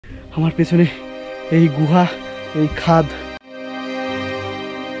আমার পেছনে এই গুহা, এই খাদ।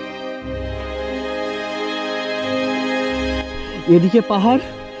 এদিকে পাহাড়,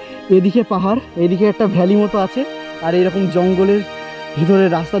 এদিকে পাহাড়, এদিকে একটা ভ্যালি মতো আছে, আর এরকম জঙ্গলের ভিতরে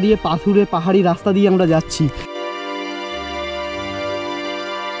রাস্তা দিয়ে, পাথুরে পাহাড়ি রাস্তা দিয়ে আমরা যাচ্ছি।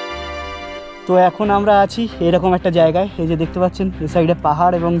 তো এখন আমরা আছি এরকম একটা জায়গায়, এই যে দেখতে পাচ্ছেন এই সাইডে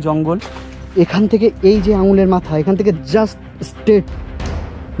পাহাড় এবং জঙ্গল। এখান থেকে এই যে আঙুলের মাথা, এখান থেকে জাস্ট স্ট্রেট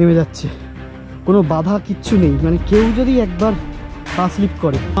নেমে যাচ্ছে, কোনো বাধা কিচ্ছু নেই। মানে কেউ যদি একবার পা স্লিপ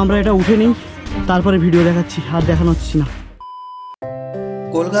করে, আমরা এটা উঠে নেই, তারপরে ভিডিও দেখাচ্ছি, আর দেখানো হচ্ছে না।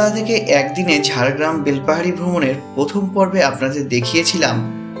 কলকাতা থেকে একদিনে ঝাড়গ্রাম বেলপাহাড়ি ভ্রমণের প্রথম পর্বে আপনাদের দেখিয়েছিলাম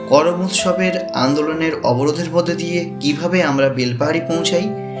করম উৎসবের আন্দোলনের অবরোধের মধ্যে দিয়ে কিভাবে আমরা বেলপাহাড়ি পৌঁছাই,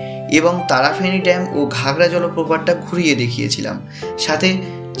 এবং তারাফেনী ড্যাম ও ঘাগড়া জলপ্রপাতটা ঘুরিয়ে দেখিয়েছিলাম, সাথে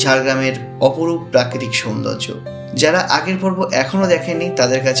ঝাড়গ্রামের অপরূপ প্রাকৃতিক সৌন্দর্য। যারা আগের পর্ব এখনও দেখেননি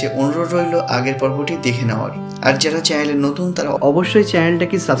তাদের কাছে অনুরোধ রইল আগের পর্বটি দেখে নেওয়ার। আর যারা চ্যানেলে নতুন তারা অবশ্যই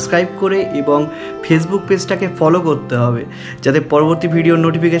চ্যানেলটাকে সাবস্ক্রাইব করে এবং ফেসবুক পেজটাকে ফলো করতে হবে, যাতে পরবর্তী ভিডিওর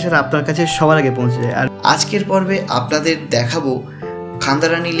নোটিফিকেশন আপনার কাছে সবার আগে পৌঁছে যায়। আর আজকের পর্বে আপনাদের দেখাবো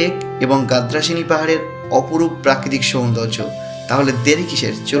খান্দারানি লেক এবং গাদ্রাসিনী পাহাড়ের অপরূপ প্রাকৃতিক সৌন্দর্য। তাহলে দেরি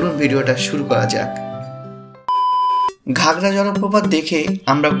কিসের, চলুন ভিডিওটা শুরু করা যাক। ঘাগড়া জলপ্রপাত দেখে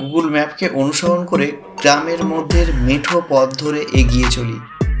আমরা গুগল ম্যাপকে অনুসরণ করে গ্রামের মধ্যে মেঠো পথ ধরে এগিয়ে চলি।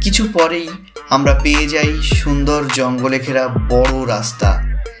 কিছু পরেই আমরা পেয়ে যাই সুন্দর জঙ্গলে ঘেরা বড় রাস্তা,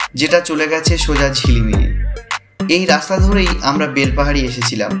 যেটা চলে গেছে সোজা ঝিলিমিলি। এই রাস্তা ধরেই আমরা বেলপাহাড়ি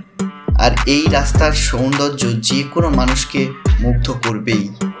এসেছিলাম, আর এই রাস্তার সৌন্দর্য যে কোনো মানুষকে মুগ্ধ করবেই।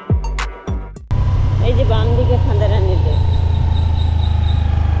 এই যে বাম দিকে খান্দারানি লেক,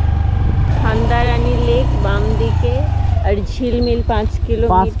 খান্দারানি লেক বাম দিকে, আর ঝিলমিল 5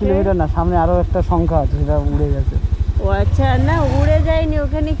 কিলোমিটার না, সামনে আরো একটা সংখ্যা আছে, সেটা উড়ে গেছে। ও আচ্ছা, না উড়ে যায়নি,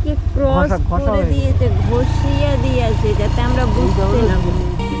 ওখানে কি ক্রস করে দিয়েছে, ঘষিয়ে দিয়েছে, যাতে আমরা বুঝতে না পারি।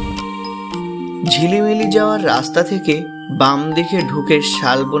 ঝিলিমিলি যাওয়ার রাস্তা থেকে বাম দিকে ঢুকে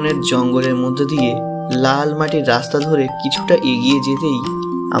শালবনের জঙ্গলের মধ্যে দিয়ে লাল মাটির রাস্তা ধরে কিছুটা এগিয়ে যেতেই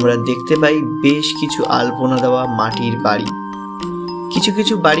আমরা দেখতে পাই বেশ কিছু আলপনা দেওয়া মাটির বাড়ি। কিছু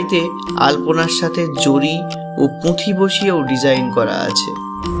কিছু বাড়িতে আলপনার সাথে জরি ও পুঁথি বসিয়েও ডিজাইন করা আছে।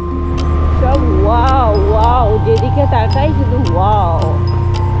 সব ওয়াও ওয়াও, যেদিকে তাকাই শুধু ওয়াও।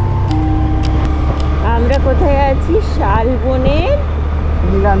 আমরা কোথায় আছি? শালবনের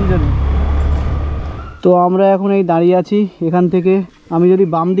নীলাঞ্জলি। তো আমরা এখন এই দাঁড়িয়ে আছি। এখান থেকে আমি যদি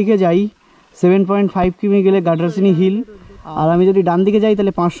বাম দিকে যাই 7.5 কিমি গেলে গাড্রাসিনি হিল, আর আমি যদি ডান দিকে যাই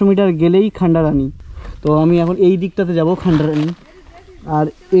তাহলে 500 মিটার গেলেই খান্ডারানি। তো আমি এখন এই দিকটাতে যাব, খান্ডারানি, আর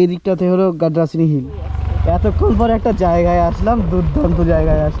এই দিকটাতে হলো গাড্রাসিনি হিল। এতক্ষণ পর একটা জায়গায় আসলাম, দুর্দান্ত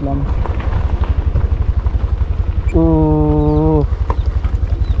জায়গায় আসলাম। ও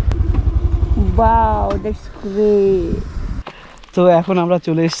ওয়াও, দ্যাটস গ্রেট। তো এখন আমরা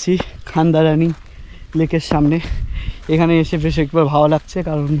চলে এসেছি খান্দারানি লেকের সামনে। এখানে এসে বেশ একবার ভালো লাগছে,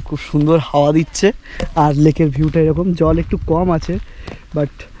 কারণ খুব সুন্দর হাওয়া দিচ্ছে, আর লেকের ভিউটা এরকম, জল একটু কম আছে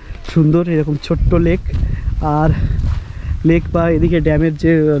বাট সুন্দর, এরকম ছোট্ট লেক। আর লেক বা এদিকে ড্যামের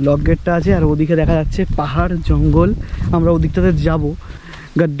যে লক গেটটা আছে, আর ওদিকে দেখা যাচ্ছে পাহাড় জঙ্গল। আমরা ওদিকটাতে যাব,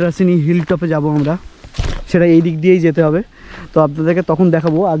 গাড্রাসিনি হিল টপে যাব আমরা, সেটা এই দিক দিয়েই যেতে হবে। তো আপনাদেরকে তখন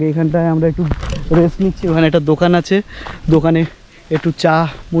দেখাবো। আগে এখানটায় আমরা একটু রেস্ট নিচ্ছি, ওখানে একটা দোকান আছে, দোকানে একটু চা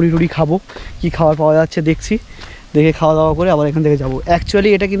মুড়ি টুড়ি খাবো, কি খাবার পাওয়া যাচ্ছে দেখছি, দেখে খাওয়া দাওয়া করে আবার এখান থেকে যাবো। অ্যাকচুয়ালি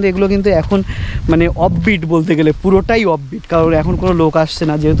এটা কিন্তু, এগুলো কিন্তু এখন মানে অফবিট বলতে গেলে পুরোটাই অফবিট, কারণ এখন কোনো লোক আসছে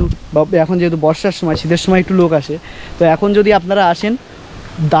না, যেহেতু এখন যেহেতু বর্ষার সময়, শীতের সময় একটু লোক আসে। তো এখন যদি আপনারা আসেন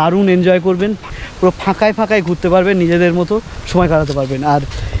দারুণ এনজয় করবেন, পুরো ফাঁকায় ফাঁকায় ঘুরতে পারবেন, নিজেদের মতো সময় কাটাতে পারবেন। আর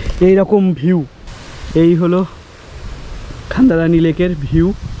এই রকম ভিউ, এই হলো খান্দারানি লেকের ভিউ,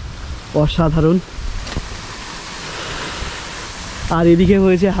 অসাধারণ। আর এদিকে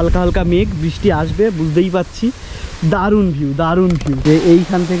হয়েছে হালকা হালকা মেঘ, বৃষ্টি আসবে বুঝতেই পাচ্ছি। দারুণ ভিউ, দারুণ ভিউ।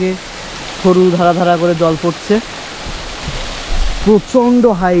 এইখান থেকে সরু ধারা ধারা করে জল পড়ছে, প্রচণ্ড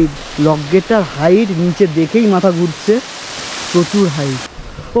হাইট, লক গেটটার হাইট নিচে দেখেই মাথা ঘুরছে, প্রচুর হাইট।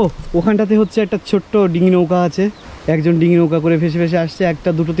 ও ওখানটাতে হচ্ছে একটা ছোট্ট ডিঙি নৌকা আছে, একজন ডিঙি নৌকা করে ভেসে ভেসে আসছে, একটা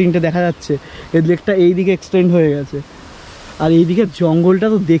দুটো তিনটে দেখা যাচ্ছে। এই লেকটা এই দিকে এক্সটেন্ড হয়ে গেছে, আর এইদিকে জঙ্গলটা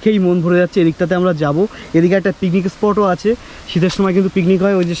তো দেখেই মন ভরে যাচ্ছে। এদিকটাতে আমরা যাব, এদিকে একটা পিকনিক স্পটও আছে, শীতের সময় কিন্তু পিকনিক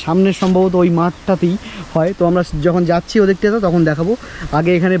হয়, ওই যে সামনের সম্ভবত ওই মাঠটাতেই হয়। তো আমরা যখন যাচ্ছি ওদিকটাতে তখন দেখাবো।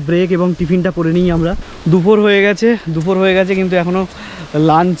 আগে এখানে ব্রেক এবং টিফিনটা করে নিই আমরা। দুপুর হয়ে গেছে কিন্তু এখনও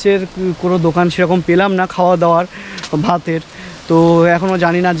লাঞ্চের কোনো দোকান সেরকম পেলাম না, খাওয়া দাওয়ার ভাতের। তো এখনও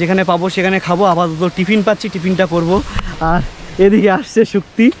জানি না, যেখানে পাবো সেখানে খাবো। আপাতত টিফিন পাচ্ছি, টিফিনটা করব। আর এদিকে আসছে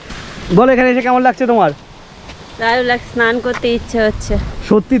শুক্তি। বলো এখানে এসে কেমন লাগছে তোমার? দারুণ লাগছে, স্নান করতে ইচ্ছে হচ্ছে।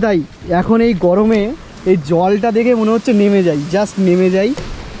 সত্যি তাই, এখন এই গরমে এই জলটা দেখে মনে হচ্ছে নেমে যাই, জাস্ট নেমে যাই।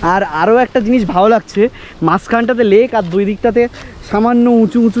 আর আরও একটা জিনিস ভালো লাগছে, মাঝখানটাতে লেক আর দুই দিকটাতে সামান্য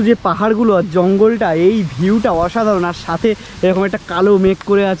উঁচু উঁচু যে পাহাড়গুলো আর জঙ্গলটা, এই ভিউটা অসাধারণ। আর সাথে এরকম একটা কালো মেঘ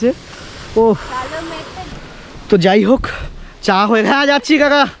করে আছে। ও তো যাই হোক, চা হয়ে, হ্যাঁ যাচ্ছি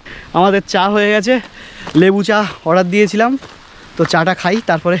কাকা, আমাদের চা হয়ে গেছে, লেবু চা অর্ডার দিয়েছিলাম, তো চাটা খাই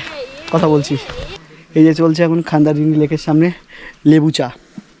তারপরে কথা বলছি। এই যে চলছে এখন খান্দারিনী লেকের সামনে লেবু চা।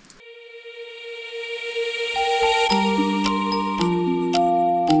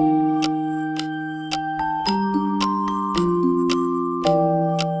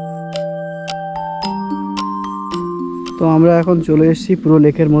 তো আমরা এখন চলে এসেছি পুরো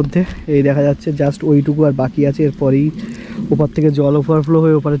লেকের মধ্যে, এই দেখা যাচ্ছে জাস্ট ওইটুকু আর বাকি আছে, এরপরেই ওপার থেকে জল ওভারফ্লো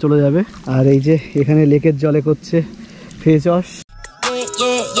হয়ে ওপারে চলে যাবে। আর এই যে এখানে লেকের জলে করছে ফেস ওয়াশ।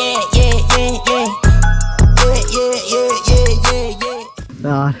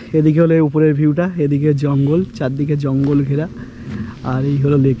 আর এদিকে হলো উপরের ভিউটা, এদিকে জঙ্গল, চারদিকে জঙ্গল ঘেরা, আর এই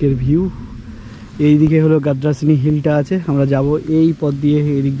হলো লেকের ভিউ। এইদিকে হলো গাদ্রাসিনী হিলটা আছে, আমরা যাব এই পথ দিয়ে,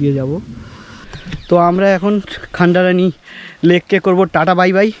 এদিক দিয়ে যাব। তো আমরা এখন খান্ডারানি লেককে করব টাটা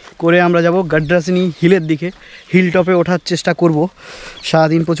বাই বাই করে আমরা যাব গাদ্রাসিনী হিলের দিকে। হিল টপে ওঠার চেষ্টা করব।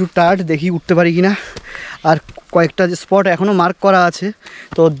 সারাদিন প্রচুর টায়ার্ড, দেখি উঠতে পারি কিনা। আর কয়েকটা স্পট এখনও মার্ক করা আছে,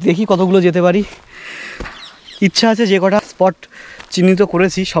 তো দেখি কতগুলো যেতে পারি। ইচ্ছা আছে, যে কটা স্পট চিহ্নিত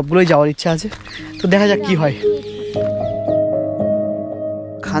করেছি সবগুলোই যাওয়ার ইচ্ছা আছে, তো দেখা যাক কি হয়।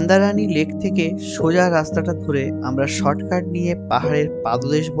 খান্দারানি লেক থেকে সোজা রাস্তাটা ধরে আমরা শর্টকাট নিয়ে পাহাড়ের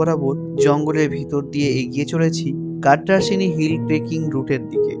পাদদেশ বরাবর জঙ্গলের ভিতর দিয়ে এগিয়ে চলেছি গাড্রাসিনী হিল ট্রেকিং রুটের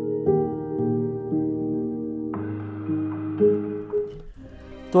দিকে।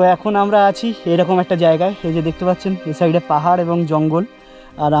 তো এখন আমরা আছি এরকম একটা জায়গায়, এই যে দেখতে পাচ্ছেন এই সাইডে পাহাড় এবং জঙ্গল,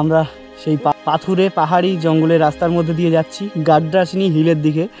 আর আমরা সেই পাথুরে পাহাড়ি জঙ্গলের রাস্তার মধ্যে দিয়ে যাচ্ছি গাড্রাসিনী হিলের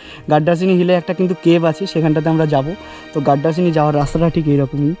দিকে। গাড্রাসিনী হিলে একটা কিন্তু কেভ আছে, সেখানটাতে আমরা যাব। তো গাড্রাসিনী যাওয়ার রাস্তাটা ঠিক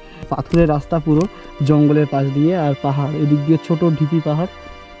এইরকমই, পাথুরের রাস্তা পুরো জঙ্গলের পাশ দিয়ে, আর পাহাড় এদিক দিয়ে ছোট ঢিপি পাহাড়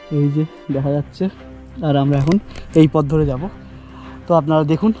এই যে দেখা যাচ্ছে। আর আমরা এখন এই পথ ধরে যাব, তো আপনারা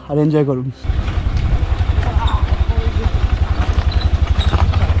দেখুন আর এনজয় করুন।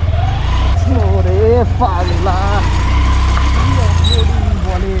 ওরে পাগলা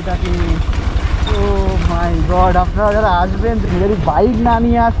বলে এটাকে, ও মাই গড, আপনারা যারা আসবেন যদি বাইক না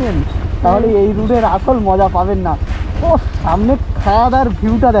নিয়ে আসেন তাহলে এই রুটের আসল মজা পাবেন না। ও সামনে খাওয়া দাওয়ার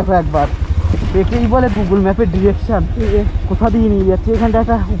ভিউটা দেখো একবার, দেখেই বলে গুগল ম্যাপের ডিরেকশান কোথা দিয়ে নিয়ে যাচ্ছে। এখানটা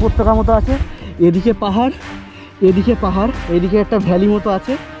একটা উপত্যকা মতো আছে, এদিকে পাহাড়, এদিকে পাহাড়, এদিকে একটা ভ্যালি মতো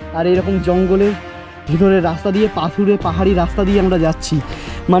আছে, আর এরকম জঙ্গলের ভিতরের রাস্তা দিয়ে, পাথুরে পাহাড়ি রাস্তা দিয়ে আমরা যাচ্ছি।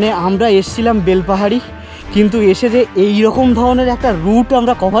 মানে আমরা এসছিলাম বেলপাহাড়ি, কিন্তু এসে যে এইরকম ধরনের একটা রুট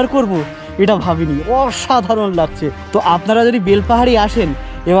আমরা কভার করব এটা ভাবিনি, অসাধারণ লাগছে। তো আপনারা যদি বেলপাহাড়ি আসেন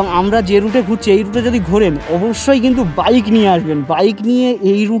এবং আমরা যে রুটে ঘুরছি এই রুটে যদি ঘোরেন, অবশ্যই কিন্তু বাইক নিয়ে আসবেন। বাইক নিয়ে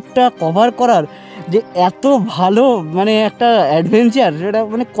এই রুটটা কভার করার যে এত ভালো মানে একটা অ্যাডভেঞ্চার, সেটা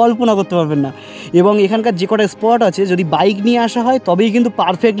মানে কল্পনা করতে পারবেন না। এবং এখানকার যে কটা স্পট আছে যদি বাইক নিয়ে আসা হয় তবেই কিন্তু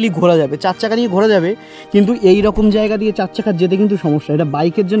পারফেক্টলি ঘোরা যাবে, চার চাকা নিয়ে ঘোরা যাবে, কিন্তু এই রকম জায়গা দিয়ে চার চাকা যেতে কিন্তু সমস্যা, এটা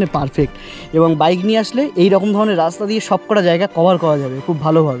বাইকের জন্য পারফেক্ট। এবং বাইক নিয়ে আসলে এই রকম ধরনের রাস্তা দিয়ে সব কটা জায়গা কভার করা যাবে খুব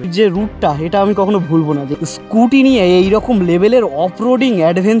ভালোভাবে। যে রুটটা এটা আমি কখনো ভুলবো না, যে স্কুটি নিয়ে এই রকম লেভেলের অফরোডিং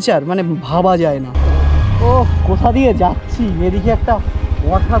অ্যাডভেঞ্চার মানে ভাবা যায় না। ও কোথা দিয়ে যাচ্ছি, এদিকে একটা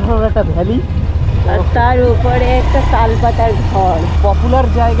অসাধারণ একটা ভ্যালি, আর তার উপরে একটা তালপাতার ঘর। পপুলার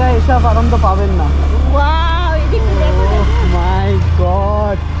জায়গায় এসব আনন্দ পাবেন না। ওয়াও, এদিকে দেখো মাই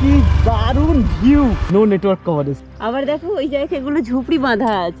গড, কি দারুণ ভিউ, নো নেটওয়ার্ক কভারেজ। আবার দেখো ওই জায়গাগুলো ঝুপড়ি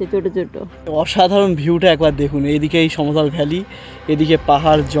বাঁধা আছে ছোট ছোট। অসাধারণ ভিউটা একবার দেখুন, এইদিকে এই সমতল ভ্যালি, এদিকে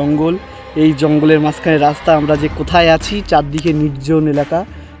পাহাড় জঙ্গল, এই জঙ্গলের মাঝখানে রাস্তা। আমরা যে কোথায় আছি, চারদিকে নির্জন এলাকা,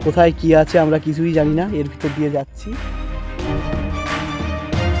 কোথায় কি আছে আমরা কিছুই জানি না, এর ভিতর দিয়ে যাচ্ছি।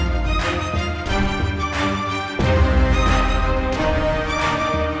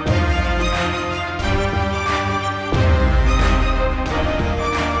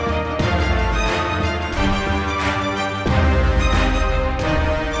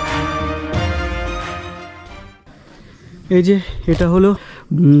 এই যে এটা হলো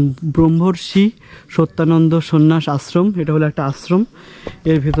ব্রহ্মর্ষি সত্যানন্দ সন্ন্যাস আশ্রম, এটা হলো একটা আশ্রম।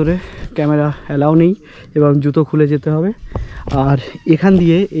 এর ভেতরে ক্যামেরা অ্যালাউ নেই এবং জুতো খুলে যেতে হবে। আর এখান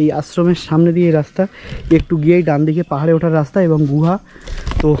দিয়ে এই আশ্রমের সামনে দিয়ে রাস্তা, একটু গিয়েই ডান দিকে পাহাড়ে ওঠার রাস্তা এবং গুহা,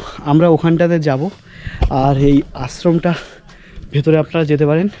 তো আমরা ওখানটাতে যাব। আর এই আশ্রমটা ভেতরে আপনারা যেতে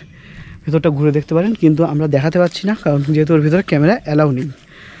পারেন, ভেতরটা ঘুরে দেখতে পারেন, কিন্তু আমরা দেখাতে পারছি না কারণ যেহেতু ওর ভেতরে ক্যামেরা অ্যালাউ নেই।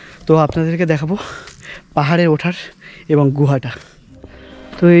 তো আপনাদেরকে দেখাবো পাহাড়ে ওঠার এবং গুহাটা।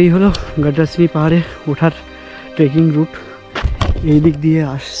 তো এই হলো গাড্রাসিনি পাহাড়ে ওঠার ট্রেকিং রুট। এই দিক দিয়ে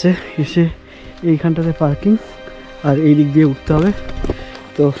আসছে, এসে এইখানটাতে পার্কিং, আর এই দিক দিয়ে উঠতে হবে।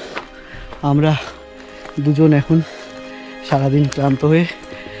 তো আমরা দুজন এখন সারাদিন ক্লান্ত হয়ে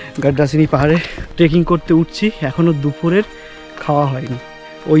গাড্রাসিনি পাহাড়ে ট্রেকিং করতে উঠছি। এখনও দুপুরের খাওয়া হয়নি।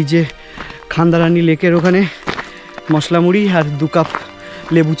 ওই যে খান্দারানি লেকের ওখানে মশলা মুড়ি আর 2 কাপ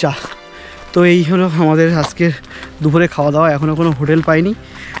লেবু চা। তো এই হলো আমাদের আজকের দুপুরে খাওয়া দাওয়া। এখনও কোনো হোটেল পাইনি।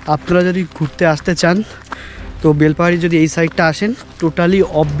 আপনারা যদি ঘুরতে আসতে চান তো বেলপাহাড়ি যদি এই সাইডটা আসেন, টোটালি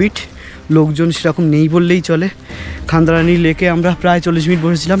অফবিট, লোকজন সেরকম নেই বললেই চলে। খান্দারানি লেকে আমরা প্রায় 40 মিনিট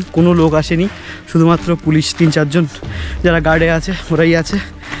বসেছিলাম, কোনো লোক আসেনি, শুধুমাত্র পুলিশ 3-4 জন যারা গার্ডে আছে ওরাই আছে,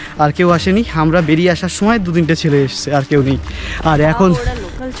 আর কেউ আসেনি। আমরা বেরিয়ে আসার সময় 2-3টে ছেলে এসছে, আর কেউ নেই।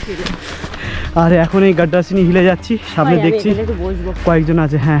 আর এখন এই গাড্রাসিনি হিলে যাচ্ছি, সামনে দেখছি কয়েকজন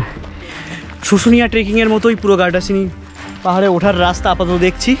আছে। হ্যাঁ, শুশুনিয়া ট্রেকিংয়ের মতোই পুরো গাড্রাসিনি পাহাড়ে ওঠার রাস্তা আপাতত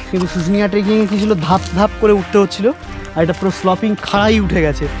দেখছি, কিন্তু শুশুনিয়া ট্রেকিংয়ে কী ছিল, ধাপ ধাপ করে উঠতে হচ্ছিলো, আর এটা পুরো স্লপিং খাড়াই উঠে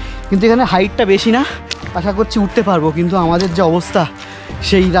গেছে। কিন্তু এখানে হাইটটা বেশি না, আশা করছি উঠতে পারবো। কিন্তু আমাদের যে অবস্থা,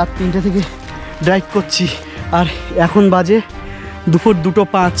 সেই রাত 3টে থেকে ড্রাইভ করছি, আর এখন বাজে দুপুর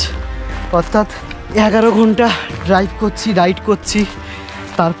 2:05, অর্থাৎ 11 ঘন্টা ড্রাইভ করছি, রাইড করছি,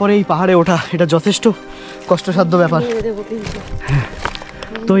 তারপরে এই পাহাড়ে ওঠা, এটা যথেষ্ট কষ্টসাধ্য ব্যাপার।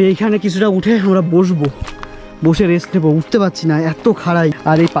 তো এইখানে কিছুটা উঠে আমরা বসবো, বসে রেস্ট নেবো। উঠতে পারছি না, এত খাড়াই,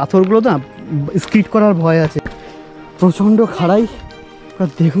 আর এই পাথরগুলো না স্কিড করার ভয় আছে, প্রচণ্ড খাড়াই।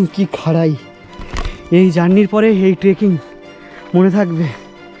 দেখুন কি খাড়াই। এই জার্নির পরে এই ট্রেকিং মনে থাকবে।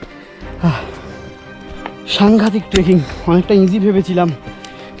 সাংঘাতিক ট্রেকিং। অনেকটা ইজি ভেবেছিলাম,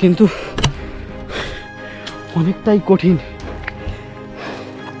 কিন্তু অনেকটাই কঠিন।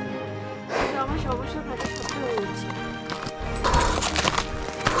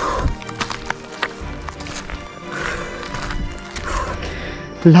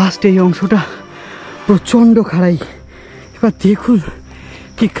 লাস্ট এই অংশটা প্রচণ্ড খাড়াই। এবার দেখুন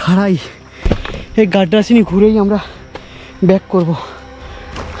কি খাড়াই। এই গাড্রাসিনি ঘুরেই আমরা ব্যাক করব।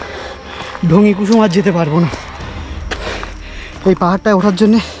 ঢঙ্গি কুসুম আর যেতে পারবো না। এই পাহাড়টায় ওঠার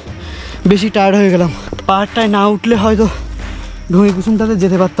জন্যে বেশি টায়ার্ড হয়ে গেলাম। পাহাড়টায় না উঠলে হয়তো ঢঙ্গি কুসুমটাতে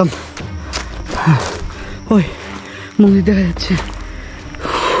যেতে পারতাম। ওই মন্দির দেখা যাচ্ছে।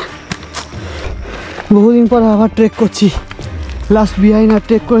 বহুদিন পর আবার ট্রেক করছি। লাস্ট বিহাইনার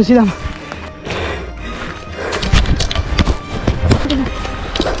ট্রেক করেছিলাম।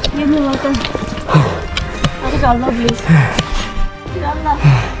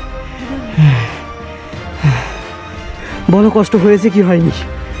 বড় কষ্ট হয়েছে কি হয়নি?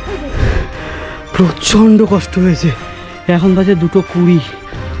 প্রচণ্ড কষ্ট হয়েছে। এখন বাজে 2:20,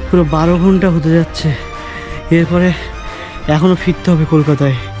 পুরো 12 ঘন্টা হতে যাচ্ছে। এরপরে এখনও ফিরতে হবে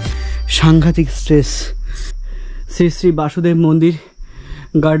কলকাতায়। সাংঘাতিক স্ট্রেস। শ্রী শ্রী বাসুদেব মন্দির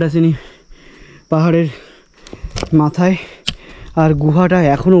গাড্রাসিনি পাহাড়ের মাথায়, আর গুহাটা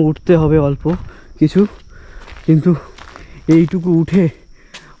এখনও উঠতে হবে অল্প কিছু, কিন্তু এইটুকু উঠে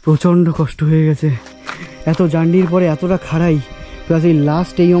প্রচণ্ড কষ্ট হয়ে গেছে। এত জার্নির পরে এতটা খাড়াই, প্লাস এই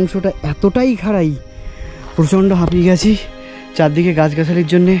লাস্ট এই অংশটা এতটাই খাড়াই, প্রচণ্ড হাঁপিয়ে গেছি। চারদিকে গাছগাছালির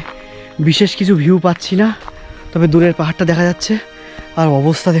জন্যে বিশেষ কিছু ভিউ পাচ্ছি না, তবে দূরের পাহাড়টা দেখা যাচ্ছে। আর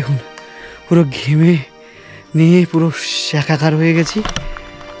অবস্থা দেখুন, পুরো ঘেমে নিয়ে পুরো একাকার হয়ে গেছি।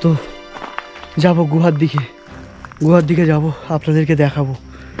 তো যাব গুহার দিকে যাব, আপনাদেরকে দেখাবো,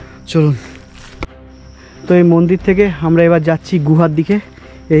 চলুন। তো এই মন্দির থেকে আমরা এবার যাচ্ছি গুহার দিকে।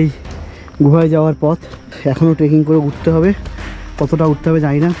 এই গুহায় যাওয়ার পথ। এখনও ট্রেকিং করে উঠতে হবে, কতটা উঠতে হবে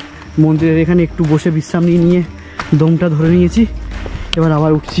জানি না। মন্দিরের এখানে একটু বসে বিশ্রাম নিয়ে দমটা ধরে নিয়েছি, এবার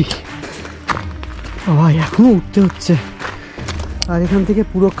আবার উঠছি। ভাই এখনও উঠতে হচ্ছে, আর এখান থেকে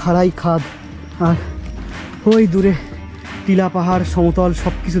পুরো খাড়াই খাদ, আর ওই দূরে টিলা পাহাড়, সমতল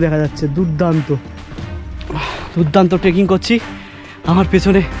সব কিছু দেখা যাচ্ছে। দুর্দান্ত ট্রেকিং করছি। আমার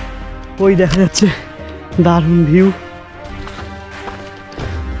পেছনে ওই দেখা যাচ্ছে দারুণ ভিউ।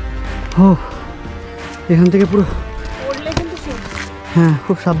 ও এখান থেকে পুরো, হ্যাঁ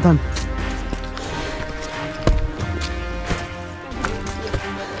খুব সাবধান।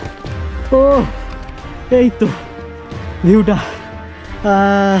 ও এই তো ভিউটা।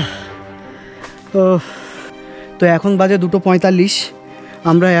 তো এখন বাজে 2:45।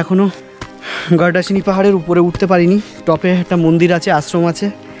 আমরা এখনও গাড্রাসিনি পাহাড়ের উপরে উঠতে পারিনি। টপে একটা মন্দির আছে, আশ্রম আছে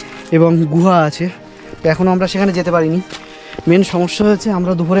এবং গুহা আছে, তো এখনও আমরা সেখানে যেতে পারিনি। মেন সমস্যা হয়েছে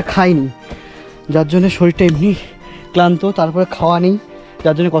আমরা দুপুরে খাইনি, যার জন্য শরীরটা এমনি ক্লান্ত, তারপরে খাওয়া নেই,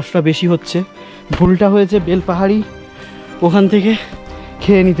 যার জন্য কষ্টটা বেশি হচ্ছে। ভুলটা হয়েছে বেলপাহাড়ি ওখান থেকে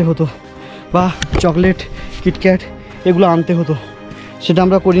খেয়ে নিতে হতো, বা চকলেট কিটক্যাট এগুলো আনতে হতো, সেটা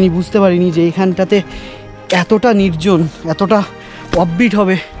আমরা করিনি। বুঝতে পারিনি যে এখানটাতে এতটা নির্জন, এতটা অফবিট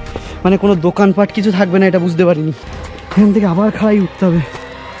হবে মানে কোনো দোকানপাট কিছু থাকবে না, এটা বুঝতে পারিনি। এখান থেকে আবার খাড়াই উঠতে হবে।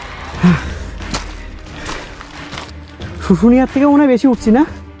 শুশুনিয়ার থেকে মনে হয় বেশি উঠছি না?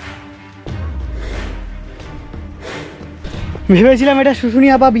 ভেবেছিলাম এটা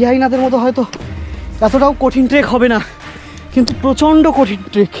শুশুনিয়া বা বিহারীনাথের মতো হয়তো এতটাও কঠিন ট্রেক হবে না, কিন্তু প্রচণ্ড কঠিন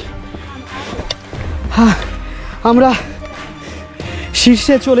ট্রেক। হ্যাঁ, আমরা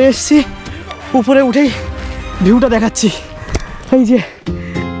শীর্ষে চলে এসেছি, উপরে উঠেই ভিউটা দেখাচ্ছি। এই যে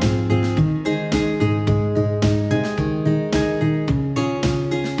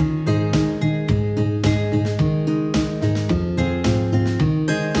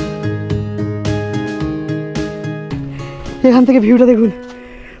এখান থেকে ভিউটা দেখুন,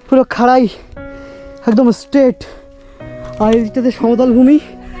 পুরো খাড়াই, একদম স্ট্রেট, আর এই দিকটাতে সমতল ভূমি,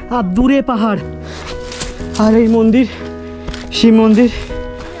 আর দূরে পাহাড়, আর এই মন্দির, শিব মন্দির।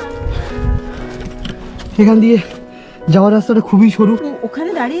 এখান দিয়ে যাওয়ার রাস্তাটা খুবই সরু।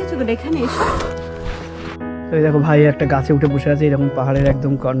 ওখানে দাঁড়িয়েছো, এখানে এসো। এই দেখো ভাই একটা গাছে উঠে বসে আছে এরকম পাহাড়ের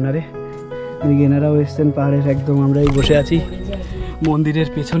একদম কর্নারে। এদিকে এনারাও এসছেন পাহাড়ের একদম, আমরাই বসে আছি মন্দিরের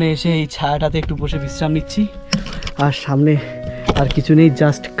পেছনে এসে এই ছায়াটাতে একটু বসে বিশ্রাম নিচ্ছি। আর সামনে আর কিছু নেই,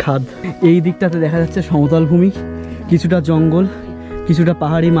 জাস্ট খাদ। এই দিকটাতে দেখা যাচ্ছে সমতল ভূমি, কিছুটা জঙ্গল, কিছুটা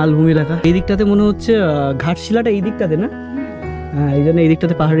পাহাড়ি মালভূমি এলাকা। এই দিকটাতে মনে হচ্ছে ঘাটশিলাটা এই দিকটাতে না? হ্যাঁ, এই জন্য এই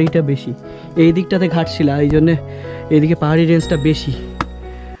দিকটাতে পাহাড়িটা বেশি, এই দিকটাতে ঘাটশিলা, এই জন্যে এইদিকে পাহাড়ি রেঞ্জটা বেশি।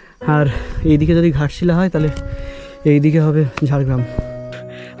 আর এইদিকে যদি ঘাটশিলা হয় তাহলে এইদিকে হবে ঝাড়গ্রাম।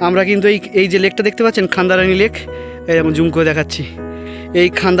 আমরা কিন্তু এই যে লেকটা দেখতে পাচ্ছেন, খান্দারানি লেক, এই যেমন জুম করে দেখাচ্ছি, এই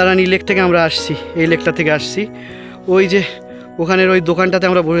খান্দারানি লেক থেকে আমরা আসছি, এই লেকটা থেকে আসছি। ওই যে ওখানের ওই দোকানটাতে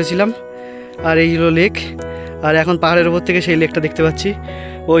আমরা বসেছিলাম, আর এই হলো লেক। আর এখন পাহাড়ের ওপর থেকে সেই লেকটা দেখতে পাচ্ছি,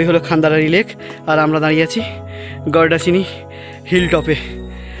 ওই হলো খান্দারানি লেক। আর আমরা দাঁড়িয়ে আছি গড়ডাসিনি হিল টপে।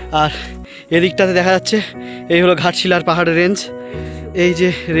 আর এদিকটাতে দেখা যাচ্ছে এই হলো ঘাটশিলার পাহাড়ের রেঞ্জ। এই যে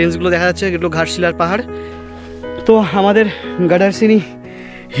রেঞ্জগুলো দেখা যাচ্ছে এগুলো ঘাটশিলার পাহাড়। তো আমাদের গাডারসিনি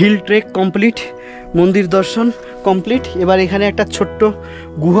হিল ট্রেক কমপ্লিট, মন্দির দর্শন কমপ্লিট। এবার এখানে একটা ছোট্ট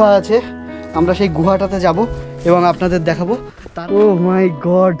গুহা আছে, আমরা সেই গুহাটাতে যাব এবং আপনাদের দেখাবো। ও মাই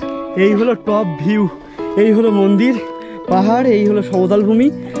গড, এই হলো টপ ভিউ, এই হলো মন্দির, পাহাড়, এই হলো সমতল ভূমি,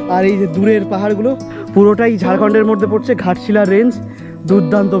 আর এই যে দূরের পাহাড়গুলো পুরোটাই ঝাড়খণ্ডের মধ্যে পড়ছে, ঘাটশিলা রেঞ্জ।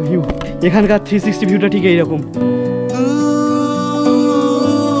 দুর্দান্ত ভিউ, এখানকার 360 ভিউটা ঠিক এইরকম।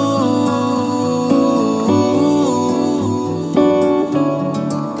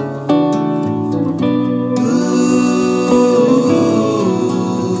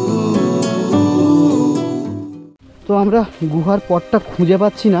 তো আমরা গুহার পথটা খুঁজে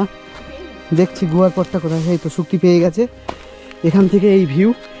পাচ্ছি না, দেখছি গুহার পথটা কোথায়। এই তো শুক্তি পেয়ে গেছে। এখান থেকে এই ভিউ,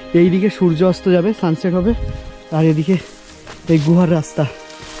 এইদিকে সূর্য অস্ত যাবে, সানসেট হবে, আর এদিকে এই গুহার রাস্তা।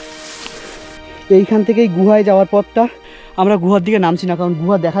 এইখান থেকে এই গুহায় যাওয়ার পথটা, আমরা গুহার দিকে নামছি না কারণ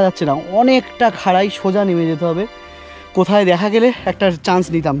গুহা দেখা যাচ্ছে না, অনেকটা খাড়াই, সোজা নেমে যেতে হবে। কোথায় দেখা গেলে একটা চান্স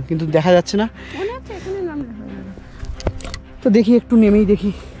নিতাম, কিন্তু দেখা যাচ্ছে না। তো দেখি একটু নেমেই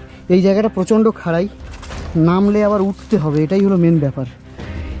দেখি। এই জায়গাটা প্রচণ্ড খাড়াই, নামলে আবার উঠতে হবে, এটাই হলো মেন ব্যাপার।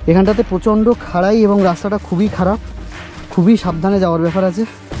 এখানটাতে প্রচণ্ড খাড়াই এবং রাস্তাটা খুবই খারাপ, খুবই সাবধানে যাওয়ার ব্যাপার আছে।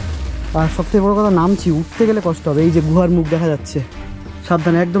 আর সবথেকে বড় কথা, নামছি, উঠতে গেলে কষ্ট হবে। এই যে গুহার মুখ দেখা যাচ্ছে,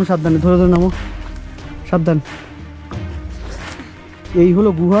 সাবধানে, একদম সাবধানে, ধরে ধরে নামো, সাবধান। এই হলো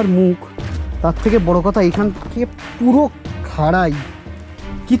গুহার মুখ। তার থেকে বড় কথা, এখান থেকে পুরো খাড়াই,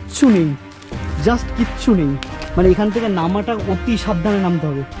 কিচ্ছু নেই, জাস্ট কিচ্ছু নেই। মানে এখান থেকে নামাটা অতি সাবধানে নামতে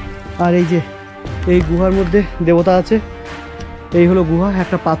হবে। আর এই যে এই গুহার মধ্যে দেবতা আছে, এই হলো গুহা,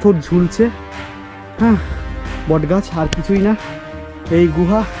 একটা পাথর ঝুলছে, হ্যাঁ, বটগাছ, আর কিছুই না। এই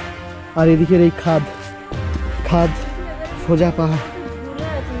গুহা, আর এদিকের এই খাদ, সোজা পাহাড়,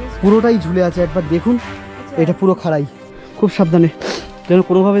 পুরোটাই ঝুলে আছে। একবার দেখুন, এটা পুরো খাড়াই, খুব সাবধানে, যেন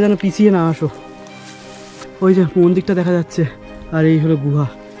কোনোভাবে যেন পিছিয়ে না আসো। ওই যে মন্দিরটা দেখা যাচ্ছে, আর এই হলো গুহা।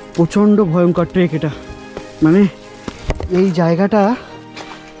 প্রচণ্ড ভয়ঙ্কর ট্রেক এটা, মানে এই জায়গাটা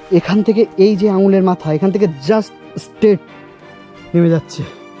এখান থেকে, এই যে আঙুলের মাথা, এখান থেকে জাস্ট স্ট্রেট নেমে যাচ্ছে,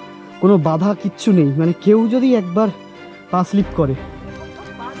 কোনো বাধা কিচ্ছু নেই। মানে কেউ যদি একবার পা স্লিপ করে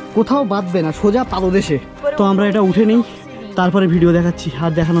কোথাও বাঁধবে না, সোজা পাদদেশে। তো আমরা এটা উঠে নিই, তারপরে ভিডিও দেখাচ্ছি,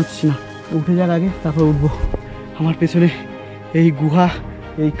 আর দেখানো হচ্ছে না। উঠে যাওয়ার আগে তারপর উঠবো। আমার পেছনে এই গুহা,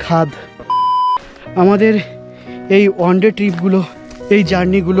 এই খাদ। আমাদের এই ওয়ান ডে ট্রিপগুলো, এই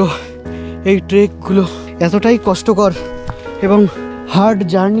জার্নিগুলো, এই ট্রেকগুলো এতটাই কষ্টকর এবং হার্ড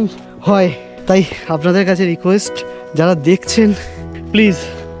জার্নি হয়, তাই আপনাদের কাছে রিকোয়েস্ট, যারা দেখছেন প্লিজ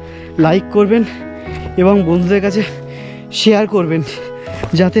লাইক করবেন এবং বন্ধুদের কাছে শেয়ার করবেন,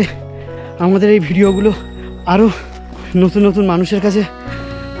 যাতে আমাদের এই ভিডিওগুলো আরও নতুন নতুন মানুষের কাছে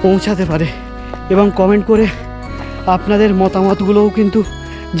পৌঁছাতে পারে। এবং কমেন্ট করে আপনাদের মতামতগুলোও কিন্তু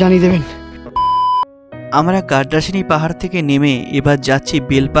জানিয়ে দেবেন। আমরা গাড্রাসিনি পাহাড় থেকে নেমে এবার যাচ্ছি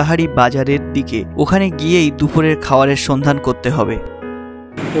বেলপাহাড়ি বাজারের দিকে। ওখানে গিয়েই দুপুরের খাবারের সন্ধান করতে হবে।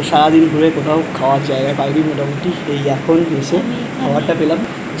 তো সারাদিন ঘুরে কোথাও খাওয়ার জায়গা পাইনি মোটামুটি, এই এখন এসে খাবারটা পেলাম।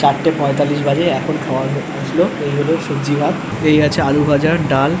 4:45 বাজে, এখন খাবার আসলো। এই হলো সবজি ভাত, এই আছে আলু ভাজা,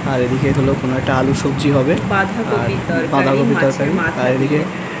 ডাল, আর এদিকে হলো কোনো একটা আলু সবজি হবে, বাঁধাকপি তরকারি, আর এদিকে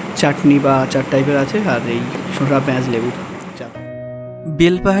চাটনি বা আচার টাইপের আছে, আর এই শসা পেঁয়াজ লেবু।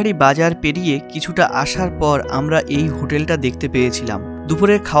 বেলপাহাড়ি বাজার পেরিয়ে কিছুটা আসার পর আমরা এই হোটেলটা দেখতে পেয়েছিলাম।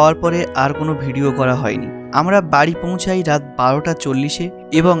 দুপুরে খাওয়ার পরে আর কোনো ভিডিও করা হয়নি। আমরা বাড়ি পৌঁছাই রাত 12:40-এ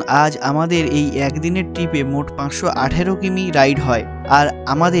এবং আজ আমাদের এই একদিনের ট্রিপে মোট 518 কিমি রাইড হয়। আর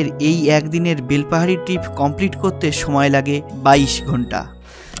আমাদের এই একদিনের বেলপাহাড়ি ট্রিপ কমপ্লিট করতে সময় লাগে 22 ঘন্টা।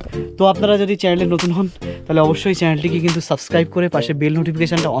 তো আপনারা যদি চ্যানেলে নতুন হন তাহলে অবশ্যই চ্যানেলটিকে কিন্তু সাবস্ক্রাইব করে পাশে বেল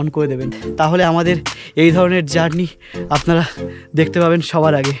নোটিফিকেশানটা অন করে দেবেন, তাহলে আমাদের এই ধরনের জার্নি আপনারা দেখতে পাবেন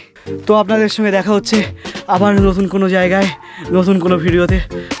সবার আগে। তো আপনাদের সঙ্গে দেখা হচ্ছে আবার নতুন কোনো জায়গায়, নতুন কোনো ভিডিওতে।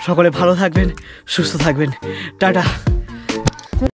 সকলে ভালো থাকবেন, সুস্থ থাকবেন, টাটা।